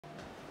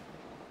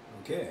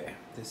Okay,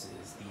 this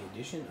is the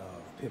edition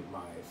of Pimp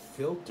My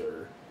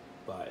Filter,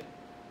 but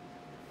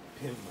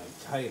Pimp My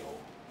Title.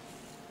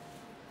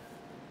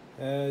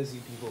 As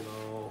you people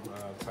know,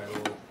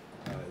 Title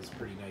is a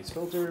pretty nice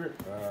filter.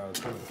 It's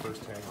kind of the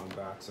first hang-on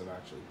backs I've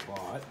actually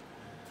bought.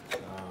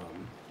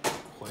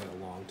 Quite a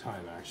long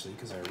time actually,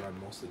 because I run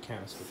mostly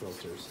canister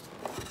filters.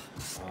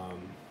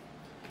 I'm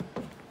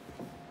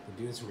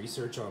doing some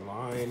research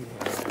online,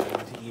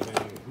 and even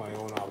my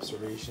own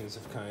observations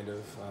have kind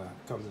of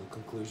come to the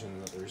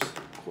conclusion that there's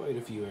quite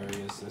a few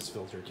areas this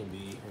filter can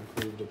be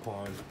improved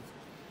upon.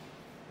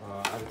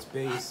 At its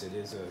base, it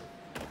is a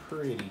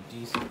pretty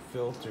decent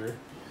filter.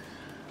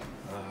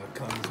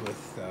 Comes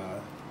with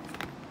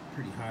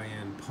pretty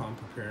high-end pump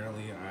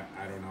apparently.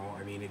 I don't know.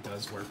 I mean, it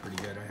does work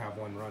pretty good. I have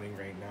one running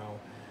right now.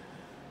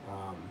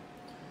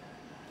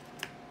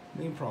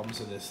 Main problems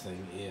of this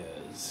thing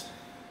is,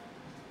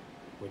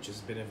 which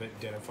has been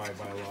identified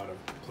by a lot of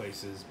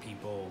places,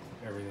 people,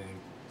 everything.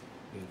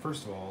 And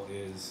first of all,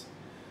 is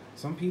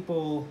some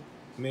people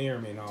may or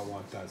may not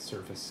want that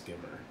surface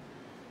skimmer.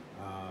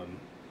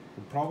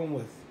 The problem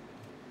with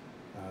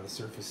the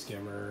surface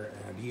skimmer,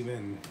 and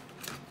even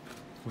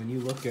when you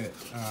look at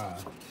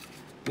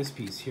this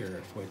piece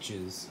here, which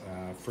is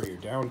for your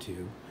down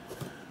tube,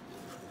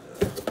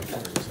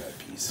 where's that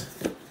piece?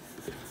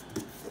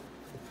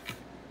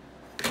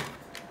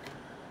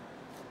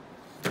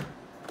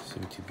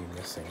 Seem to be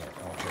missing it.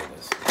 Oh, here it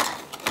is.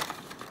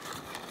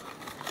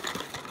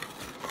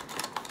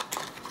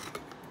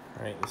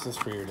 Alright, this is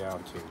for your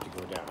down tube to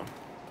go down.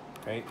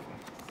 Right?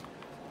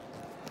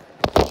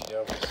 Put you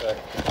down for a sec.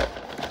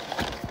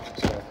 I'm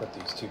just going to put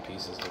these two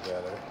pieces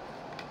together.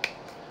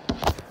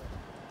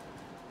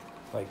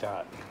 Like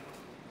that.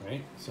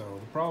 Right? So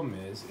the problem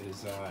is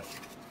that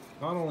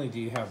not only do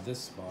you have this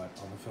spot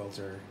on the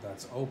filter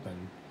that's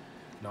open,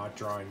 not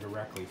drawing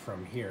directly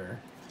from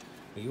here,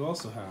 but you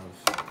also have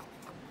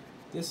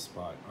this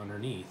spot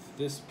underneath.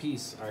 This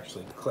piece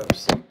actually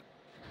clips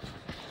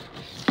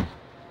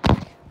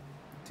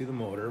to the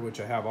motor, which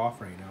I have off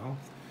right now.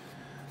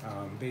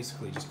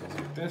 Basically just goes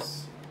like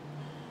this,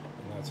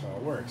 and that's how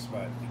it works.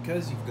 But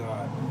because you've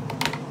got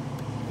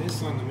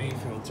this on the main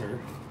filter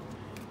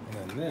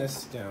and then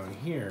this down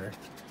here,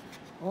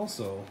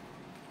 also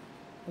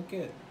look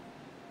at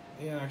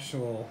the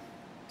actual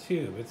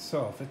tube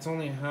itself. It's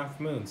only a half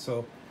moon,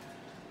 so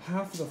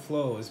half of the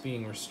flow is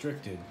being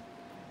restricted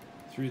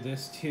through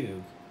this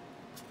tube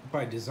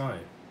by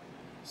design.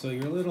 So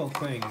your little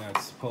thing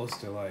that's supposed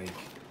to like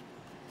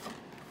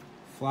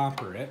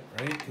flapper it,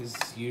 right? Because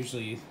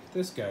usually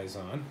this guy's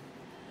on,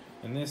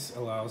 and this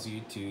allows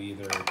you to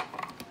either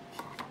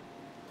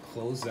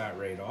close that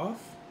right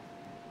off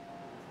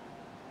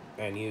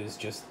and use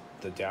just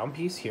the down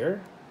piece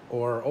here,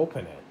 or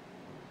open it.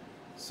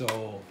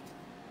 So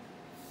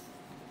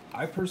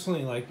I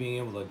personally like being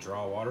able to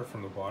draw water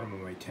from the bottom of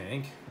my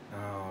tank.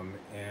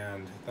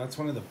 And that's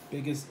one of the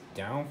biggest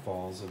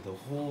downfalls of the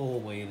whole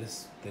way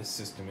this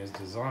system is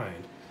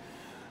designed.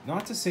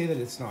 Not to say that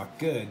it's not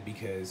good,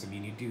 because I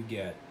mean, you do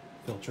get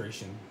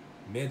filtration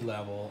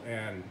mid-level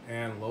and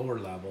lower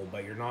level,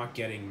 but you're not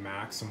getting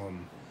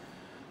maximum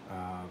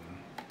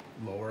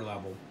lower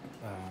level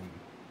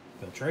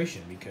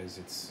filtration, because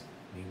it's,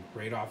 I mean,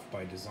 right off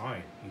by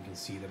design you can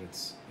see that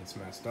it's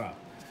messed up.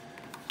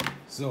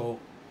 So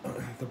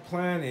the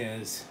plan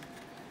is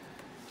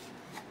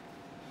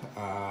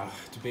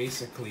to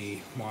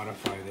basically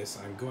modify this.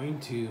 I'm going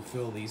to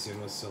fill these in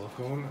with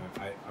silicone.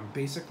 I'm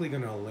basically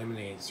going to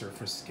eliminate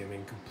surface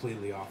skimming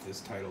completely off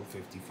this Title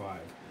 55.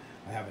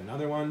 I have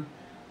another one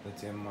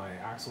that's in my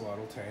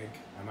axolotl tank.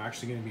 I'm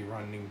actually going to be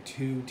running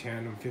two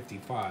tandem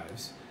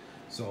 55s,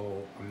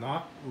 so I'm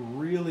not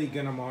really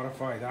going to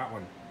modify that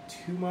one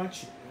too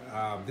much.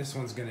 This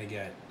one's going to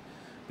get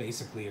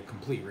basically a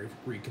complete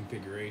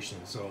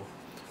reconfiguration. So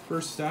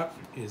first step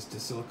is to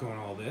silicone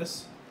all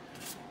this.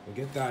 We'll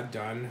get that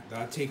done.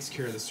 That takes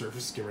care of the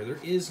surface skimmer. There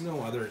is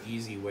no other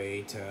easy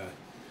way to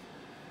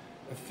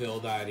fill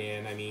that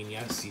in. I mean,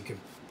 yes, you could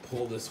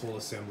pull this whole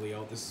assembly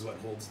out. This is what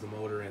holds the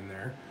motor in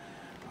there.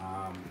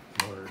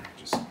 Motor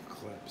just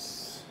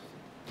clips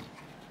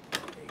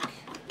like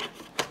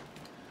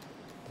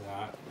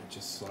that. It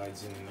just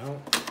slides in and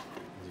out,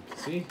 as you can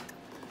see.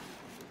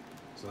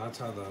 So that's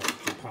how the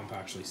pump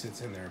actually sits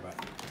in there. But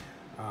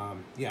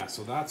yeah,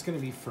 so that's going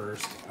to be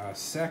first.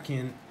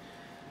 Second,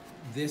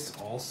 this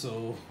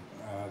also,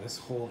 this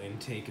whole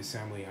intake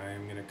assembly, I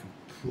am going to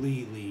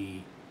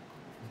completely,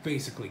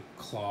 basically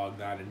clog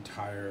that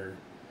entire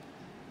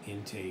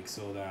intake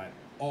so that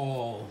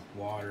all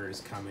water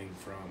is coming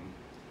from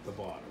the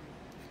bottom.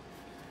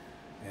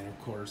 And of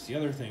course, the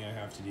other thing I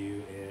have to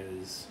do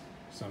is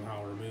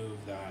somehow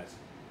remove that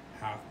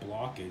half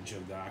blockage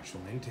of the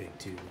actual intake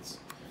tubes.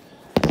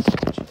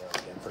 Switch it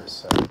out again for a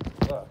second.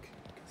 Look,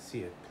 you can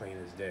see it plain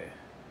as day.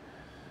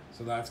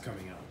 So that's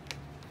coming out.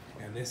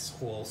 And this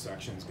whole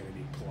section is going to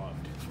be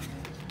plugged.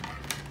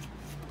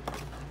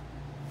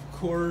 Of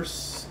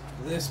course,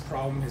 this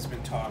problem has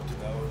been talked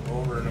about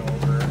over and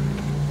over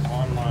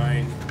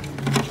online,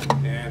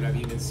 and I've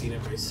even seen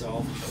it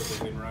myself because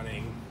I've been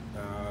running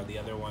the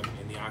other one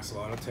in the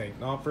axolotl tank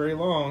not very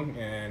long,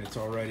 and it's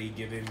already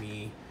given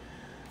me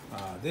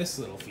this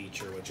little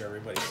feature, which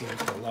everybody seems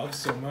to love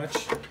so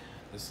much.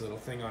 This little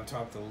thing on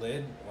top of the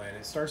lid, when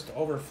it starts to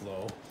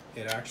overflow,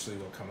 it actually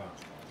will come up,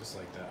 just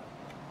like that.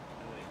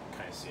 And you can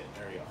kind of see it,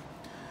 there you go.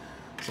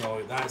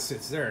 So that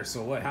sits there.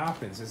 So what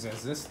happens is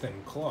as this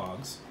thing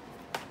clogs,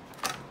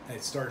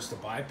 it starts to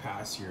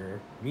bypass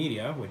your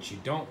media, which you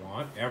don't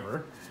want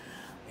ever,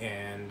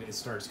 and it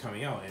starts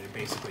coming out, and it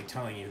basically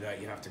telling you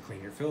that you have to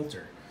clean your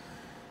filter.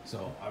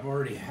 So I've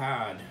already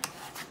had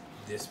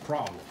this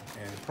problem,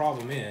 and the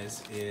problem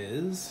is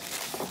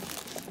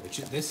which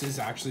this is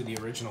actually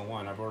the original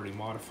one. I've already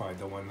modified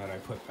the one that I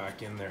put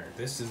back in there.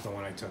 This is the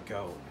one I took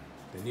out.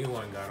 The new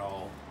one got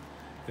all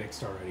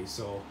fixed already.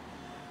 So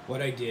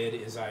what I did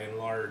is I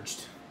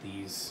enlarged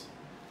these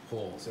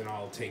holes, and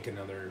I'll take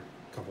another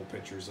couple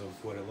pictures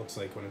of what it looks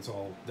like when it's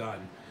all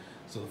done.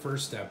 So the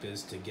first step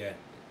is to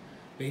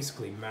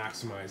basically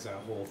maximize that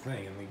whole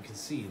thing, and you can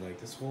see like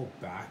this whole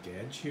back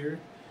edge here,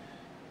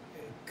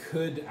 it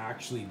could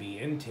actually be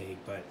intake,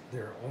 but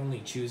they're only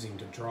choosing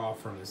to draw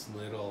from this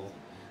little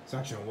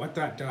section. And what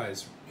that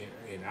does,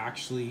 it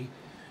actually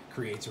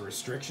creates a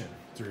restriction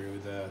through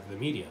the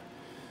media.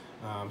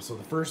 So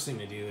the first thing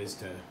to do is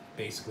to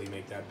basically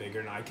make that bigger,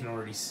 and I can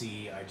already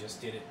see, I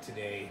just did it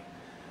today,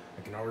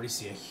 I can already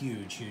see a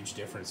huge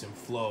difference in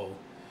flow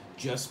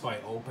just by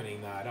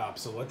opening that up.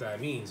 So what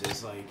that means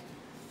is, like,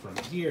 from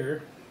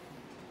here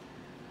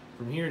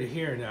to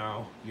here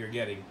now, you're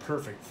getting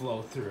perfect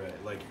flow through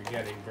it. Like, you're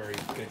getting very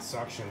good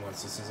suction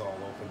once this is all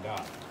opened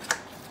up.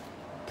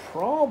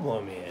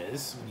 Problem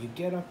is, when you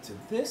get up to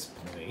this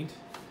point,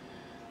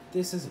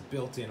 this is a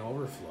built-in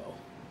overflow.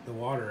 The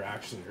water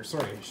actually, or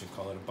sorry, I should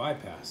call it a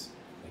bypass.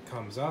 It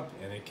comes up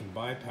and it can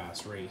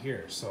bypass right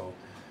here. So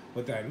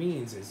what that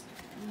means is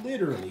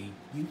literally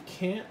you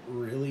can't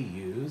really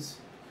use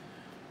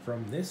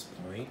from this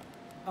point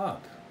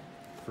up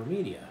for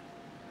media.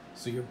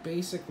 So you're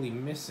basically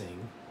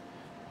missing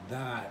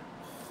that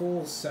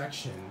whole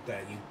section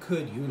that you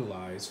could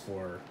utilize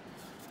for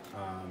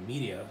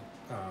media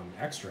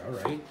extra,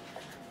 right?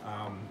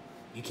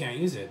 You can't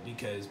use it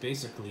because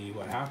basically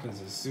what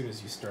happens is as soon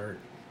as you start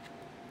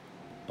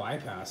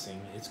bypassing,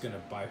 it's going to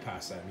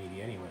bypass that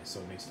media anyway, so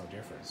it makes no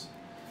difference.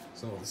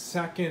 So the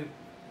second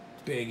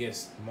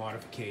biggest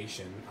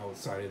modification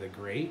outside of the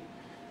grate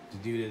to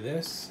do to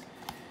this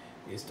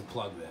is to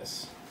plug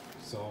this.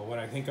 So what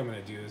I think I'm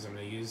going to do is I'm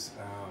going to use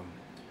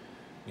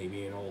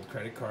maybe an old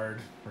credit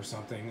card or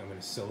something. I'm going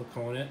to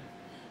silicone it,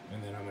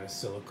 and then I'm going to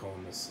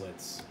silicone the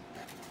slits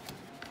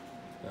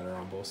that are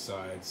on both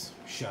sides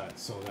shut,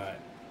 so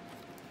that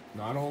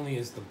not only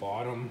is the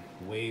bottom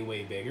way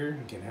bigger,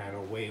 it can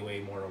handle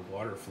way more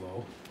water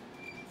flow,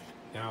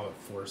 now it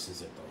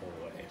forces it the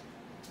whole way.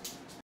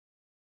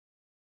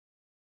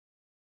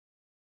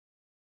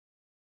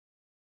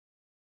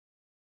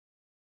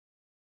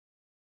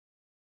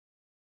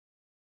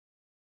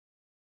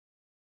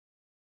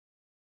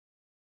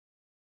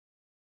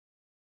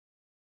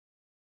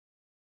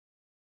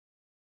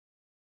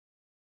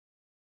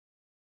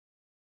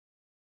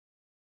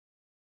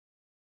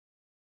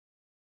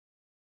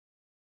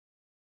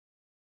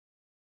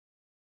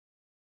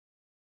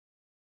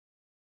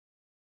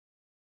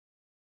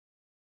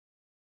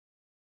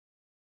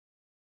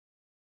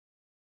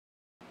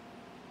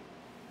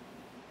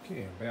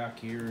 Okay, I'm back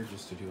here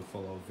just to do a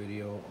follow-up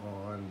video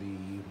on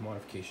the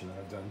modification that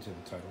I've done to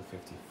the Title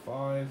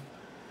 55.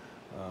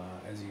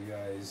 As you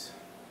guys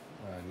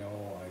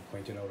know, I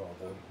pointed out all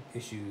the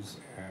issues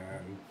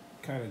and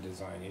kind of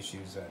design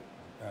issues that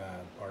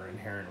are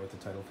inherent with the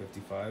Title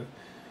 55,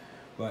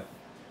 and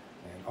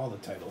all the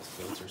Title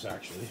filters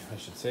actually, I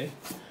should say.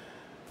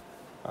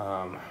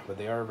 But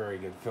they are a very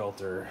good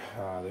filter.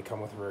 They come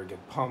with a very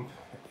good pump,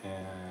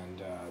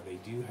 and they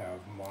do have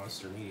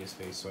monster media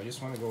space. So I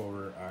just want to go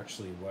over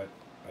actually what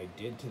I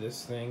did to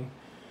this thing,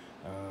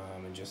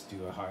 and just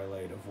do a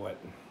highlight of what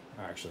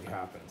actually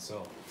happened.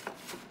 So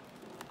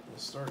we'll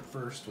start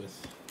first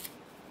with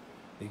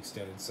the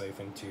extended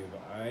siphon tube.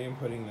 I am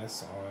putting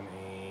this on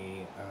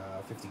a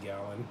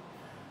 50-gallon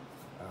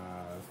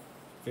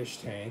fish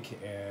tank,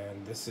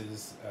 and this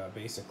is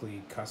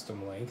basically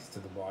custom length to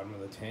the bottom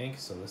of the tank,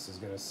 so this is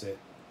going to sit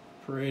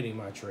pretty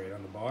much right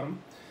on the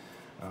bottom.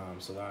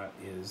 So that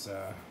is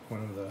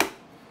one of the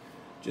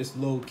just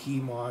low-key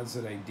mods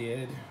that I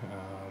did.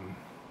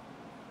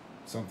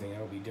 Something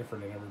that'll be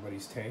different in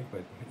everybody's tank,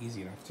 but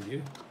easy enough to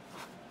do.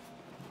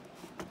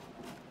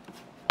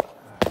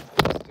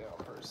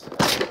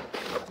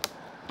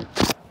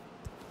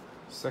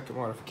 Second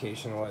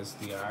modification was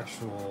the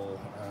actual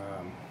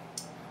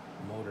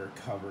motor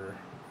cover,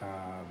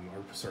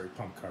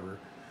 pump cover.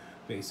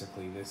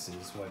 Basically, this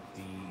is what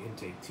the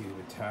intake tube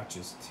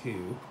attaches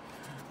to.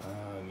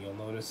 You'll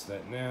notice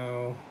that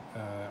now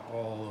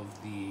all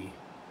of the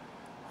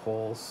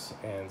holes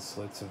and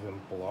slits have been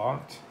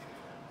blocked.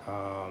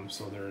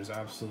 So there is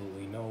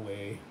absolutely no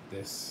way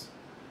this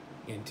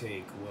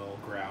intake will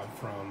grab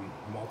from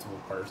multiple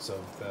parts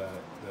of the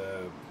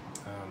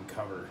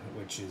cover,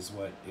 which is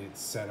what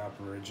it's set up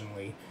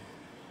originally.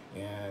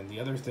 And the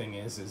other thing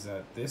is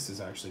that this is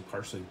actually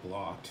partially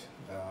blocked.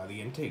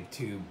 The intake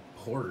tube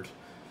port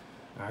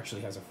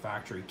actually has a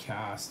factory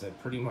cast that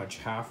pretty much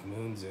half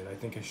moons it. I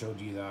think I showed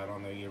you that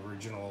on the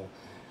original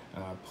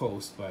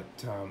post, but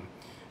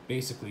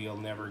basically you'll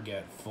never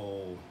get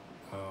full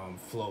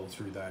flow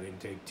through that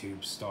intake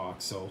tube stock.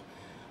 So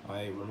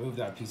I removed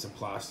that piece of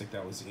plastic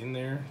that was in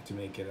there to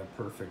make it a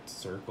perfect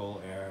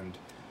circle, and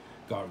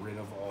got rid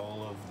of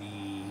all of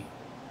the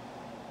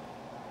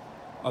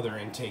other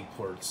intake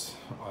ports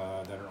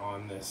that are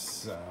on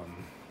this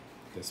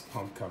this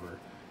pump cover,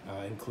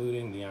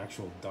 including the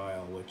actual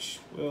dial, which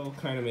will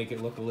kind of make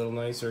it look a little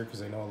nicer,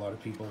 because I know a lot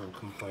of people will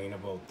complain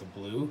about the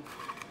blue.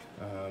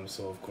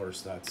 So of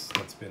course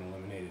that's been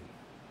eliminated.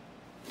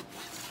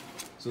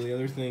 So the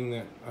other thing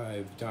that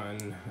I've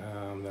done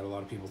that a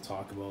lot of people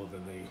talk about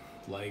that they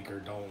like or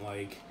don't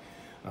like,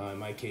 in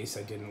my case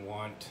I didn't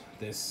want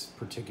this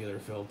particular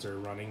filter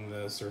running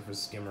the surface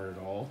skimmer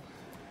at all.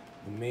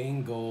 The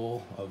main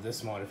goal of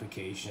this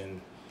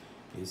modification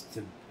is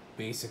to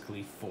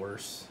basically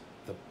force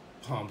the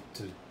pump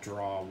to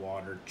draw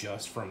water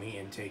just from the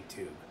intake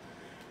tube,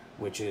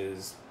 which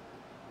is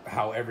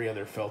how every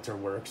other filter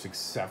works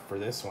except for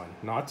this one.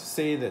 Not to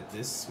say that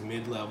this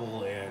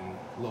mid-level and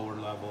lower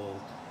level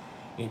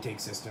intake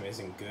system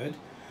isn't good.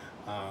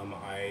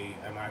 I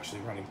am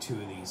actually running 2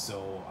 of these,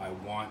 so I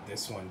want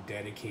this one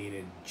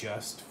dedicated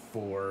just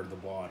for the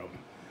bottom.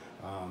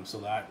 So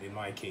that in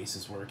my case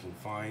is working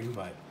fine,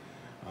 but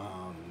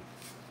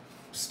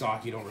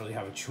stock you don't really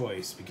have a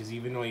choice, because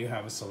even though you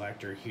have a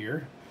selector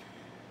here,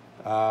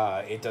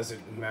 it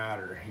doesn't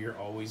matter. You're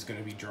always going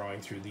to be drawing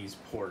through these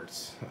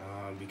ports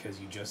because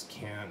you just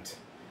can't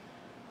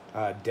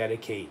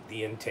dedicate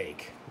the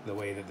intake the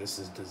way that this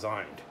is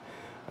designed.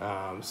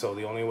 So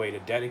the only way to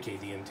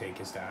dedicate the intake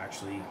is to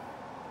actually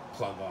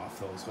plug off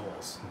those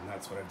holes, and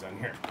that's what I've done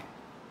here.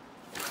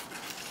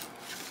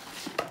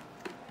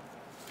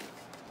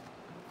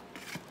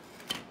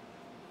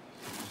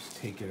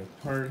 Just take it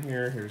apart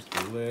here. Here's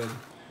the lid.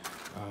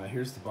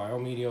 Here's the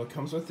biomedia it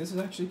comes with. This is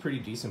actually pretty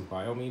decent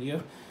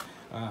biomedia.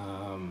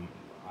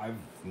 I've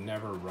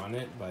never run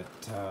it, but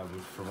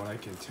from what I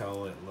can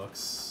tell, it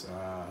looks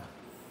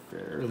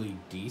fairly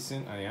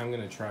decent. I am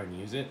going to try and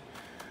use it.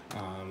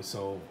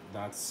 So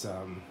that's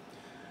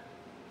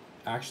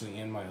actually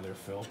in my other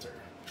filter.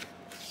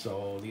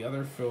 So the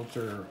other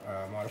filter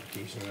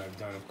modification that I've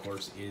done, of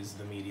course, is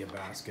the media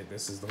basket.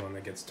 This is the one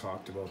that gets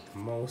talked about the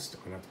most.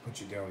 I'm going to have to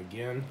put you down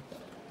again.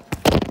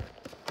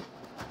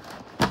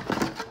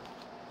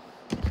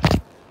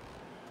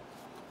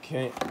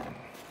 Okay.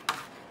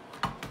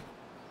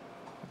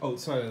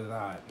 Outside of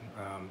that,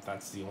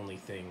 that's the only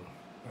thing,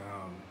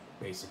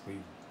 basically,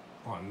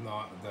 on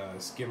the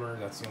skimmer.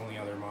 That's the only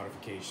other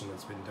modification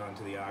that's been done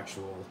to the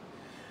actual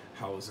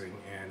housing.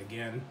 And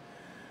again,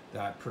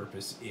 that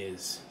purpose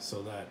is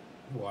so that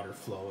water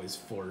flow is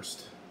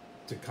forced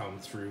to come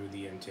through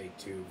the intake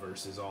tube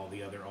versus all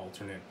the other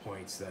alternate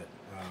points that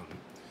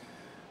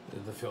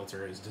the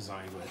filter is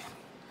designed with.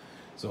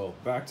 So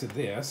back to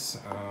this,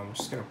 I'm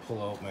just going to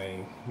pull out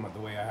the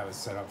way I have it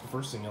set up. The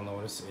first thing you'll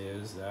notice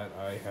is that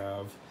I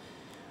have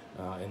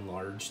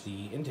enlarged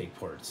the intake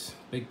ports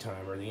big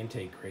time, or the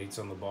intake grates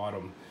on the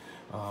bottom.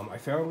 I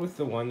found with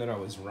the one that I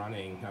was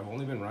running, I've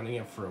only been running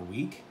it for a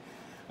week.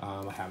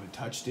 I haven't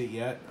touched it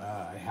yet.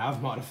 I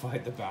have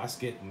modified the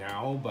basket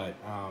now, but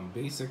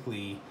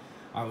basically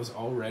I was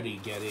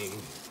already getting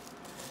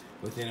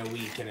within a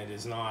week, and it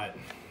is not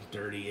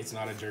dirty. It's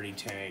not a dirty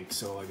tank.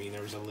 So I mean,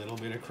 there was a little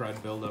bit of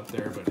crud build up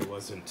there, but it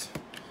wasn't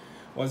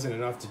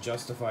enough to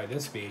justify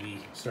this baby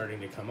starting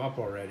to come up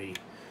already.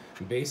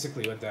 And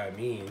basically what that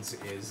means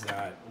is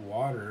that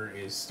water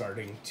is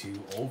starting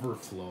to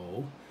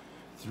overflow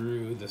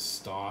through the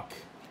stock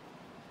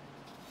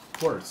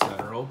ports that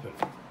are open.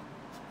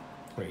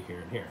 Right here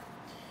and here,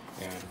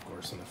 and of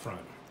course in the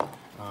front.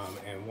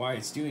 And why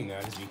it's doing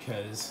that is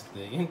because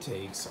the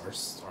intakes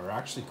are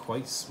actually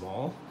quite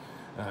small,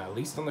 at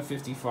least on the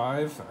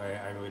 55.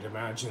 I would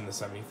imagine the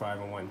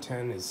 75 and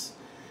 110 is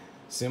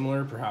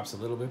similar, perhaps a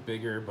little bit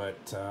bigger,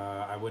 but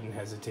I wouldn't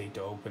hesitate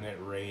to open it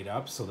right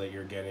up so that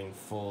you're getting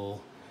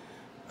full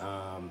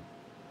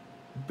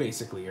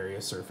basically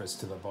area surface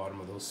to the bottom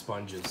of those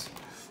sponges.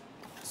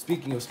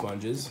 Speaking of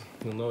sponges,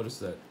 you'll notice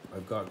that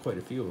I've got quite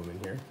a few of them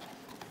in here.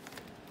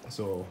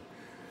 So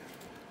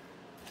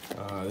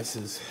this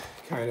is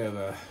kind of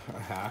a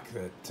hack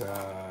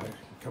that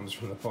comes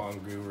from the Pong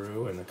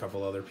Guru and a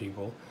couple other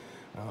people.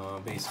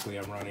 Basically,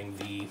 I'm running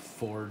the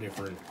 4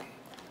 different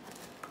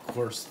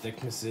coarse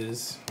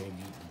thicknesses. Maybe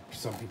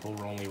some people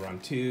only run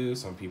 2,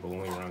 some people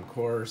only run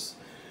coarse.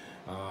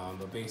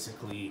 But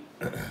basically,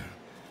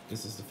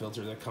 this is the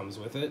filter that comes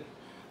with it.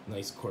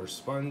 Nice coarse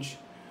sponge.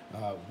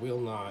 Will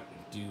not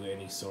do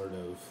any sort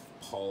of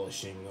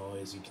polishing though.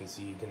 As you can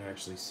see, you can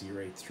actually see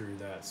right through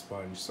that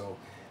sponge, so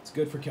it's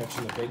good for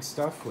catching the big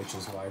stuff, which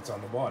is why it's on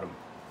the bottom.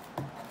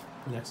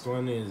 Next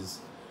one is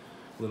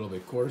a little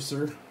bit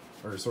coarser,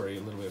 or sorry,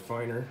 a little bit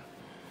finer.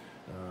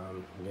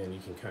 Again, you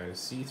can kind of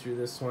see through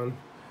this one,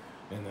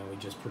 and then we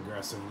just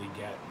progressively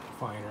get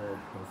finer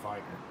and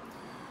finer.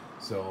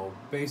 So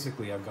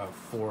basically I've got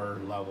 4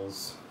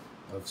 levels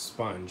of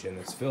sponge in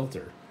this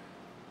filter,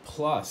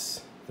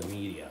 plus the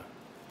media.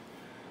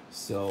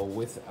 So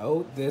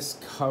without this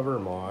cover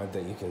mod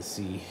that you can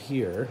see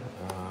here,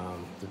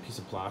 the piece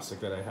of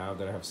plastic that I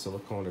have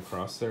silicone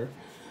across there,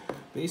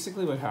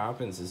 basically what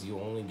happens is you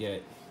only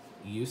get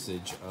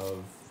usage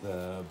of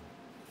the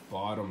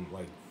bottom,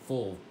 like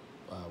full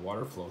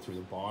water flow through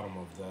the bottom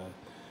of the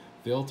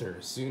filter.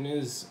 As soon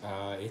as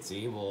it's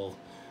able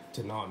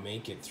to not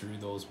make it through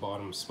those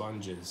bottom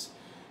sponges,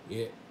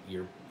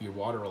 your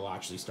water will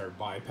actually start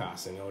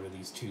bypassing out of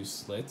these 2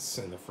 slits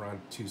in the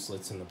front, 2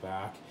 slits in the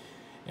back,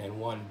 and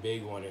 1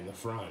 big one in the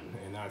front.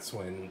 And that's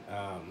when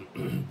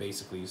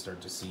basically you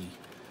start to see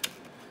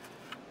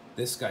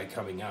this guy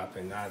coming up.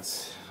 And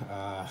that's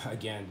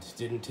again,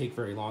 didn't take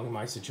very long in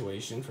my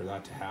situation for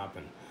that to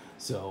happen.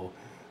 So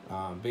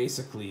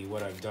basically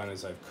what I've done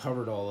is I've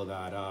covered all of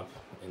that up,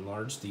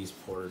 enlarged these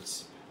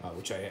ports,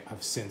 which I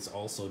have since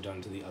also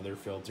done to the other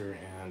filter,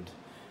 and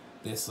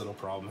this little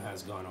problem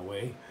has gone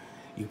away.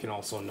 You can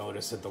also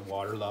notice that the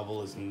water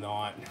level is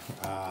not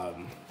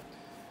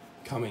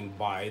coming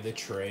by the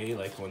tray.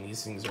 Like when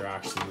these things are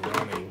actually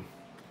running,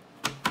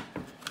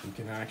 you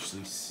can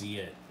actually see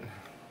it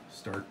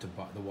start to,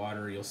 the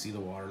water, you'll see the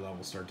water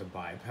level start to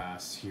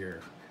bypass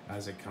here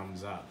as it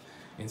comes up,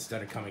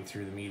 instead of coming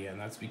through the media. And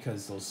that's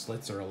because those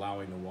slits are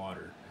allowing the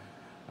water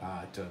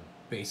to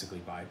basically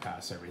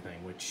bypass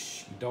everything,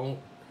 which you don't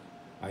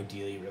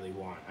ideally really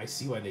want. I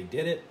see why they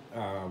did it,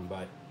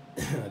 but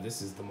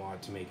this is the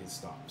mod to make it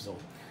stop. So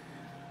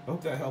I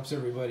hope that helps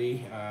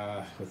everybody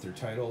with their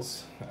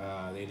titles.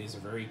 It is a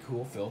very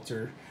cool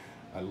filter.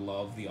 I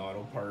love the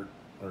auto part,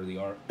 or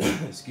the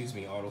excuse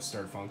me, auto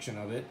start function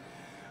of it.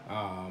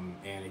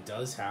 And it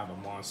does have a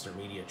monster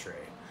media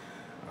tray.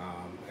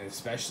 And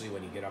especially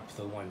when you get up to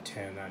the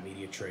 110, that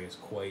media tray is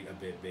quite a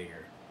bit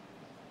bigger.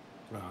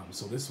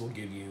 So this will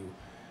give you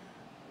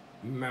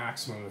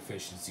maximum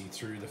efficiency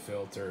through the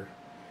filter.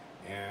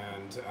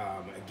 And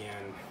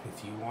again,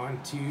 if you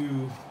want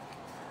to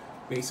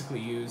basically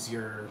use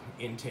your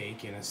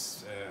intake in a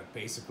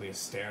basically a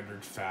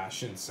standard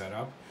fashion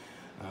setup,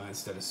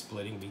 instead of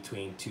splitting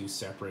between 2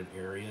 separate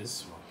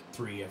areas, well,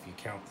 3 if you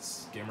count the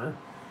skimmer,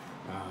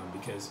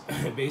 because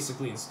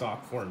basically in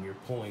stock form you're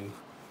pulling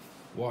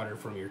water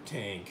from your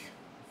tank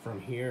from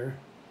here,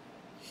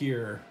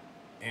 here,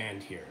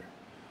 and here,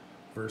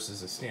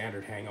 versus a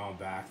standard hang-on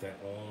back that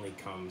only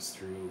comes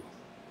through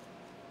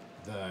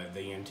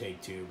the intake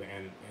tube.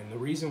 And the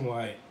reason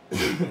why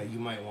you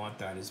might want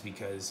that is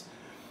because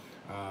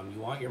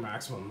you want your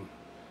maximum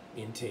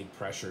intake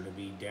pressure to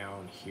be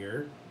down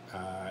here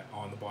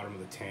on the bottom of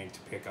the tank to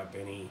pick up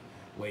any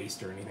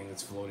waste or anything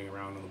that's floating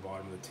around on the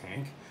bottom of the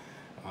tank.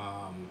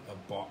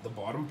 The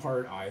bottom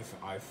part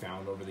I've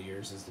found over the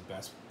years is the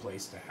best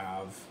place to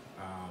have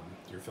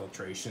your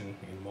filtration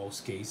in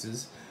most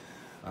cases.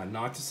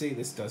 Not to say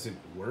this doesn't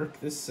work,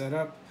 this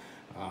setup,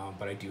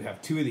 but I do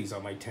have 2 of these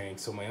on my tank.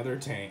 So my other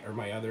tank, or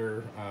my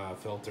other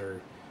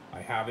filter, I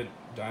haven't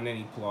done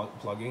any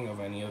plugging of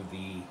any of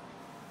the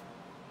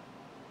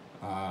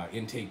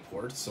intake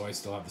ports, so I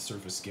still have the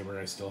surface skimmer,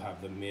 I still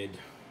have the mid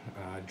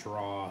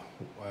draw,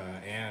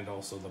 and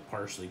also the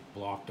partially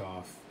blocked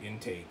off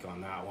intake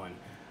on that one.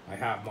 I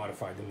have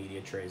modified the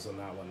media trays on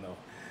that one though.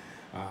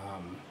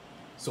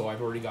 So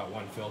I've already got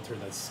 1 filter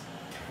that's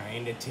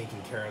kind of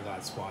taking care of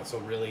that spot. So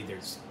really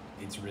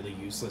it's really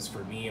useless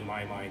for me in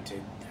my mind to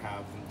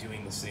have them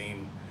doing the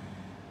same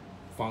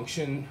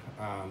function.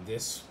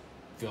 This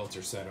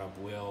filter setup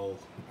will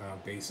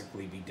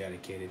basically be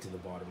dedicated to the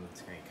bottom of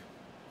the tank.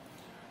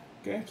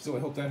 Okay, so I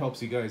hope that helps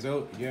you guys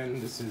out.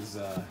 Again, this is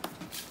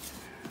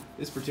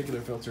this particular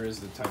filter is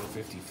the Title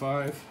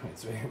 55.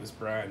 It was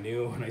brand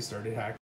new when I started hacking.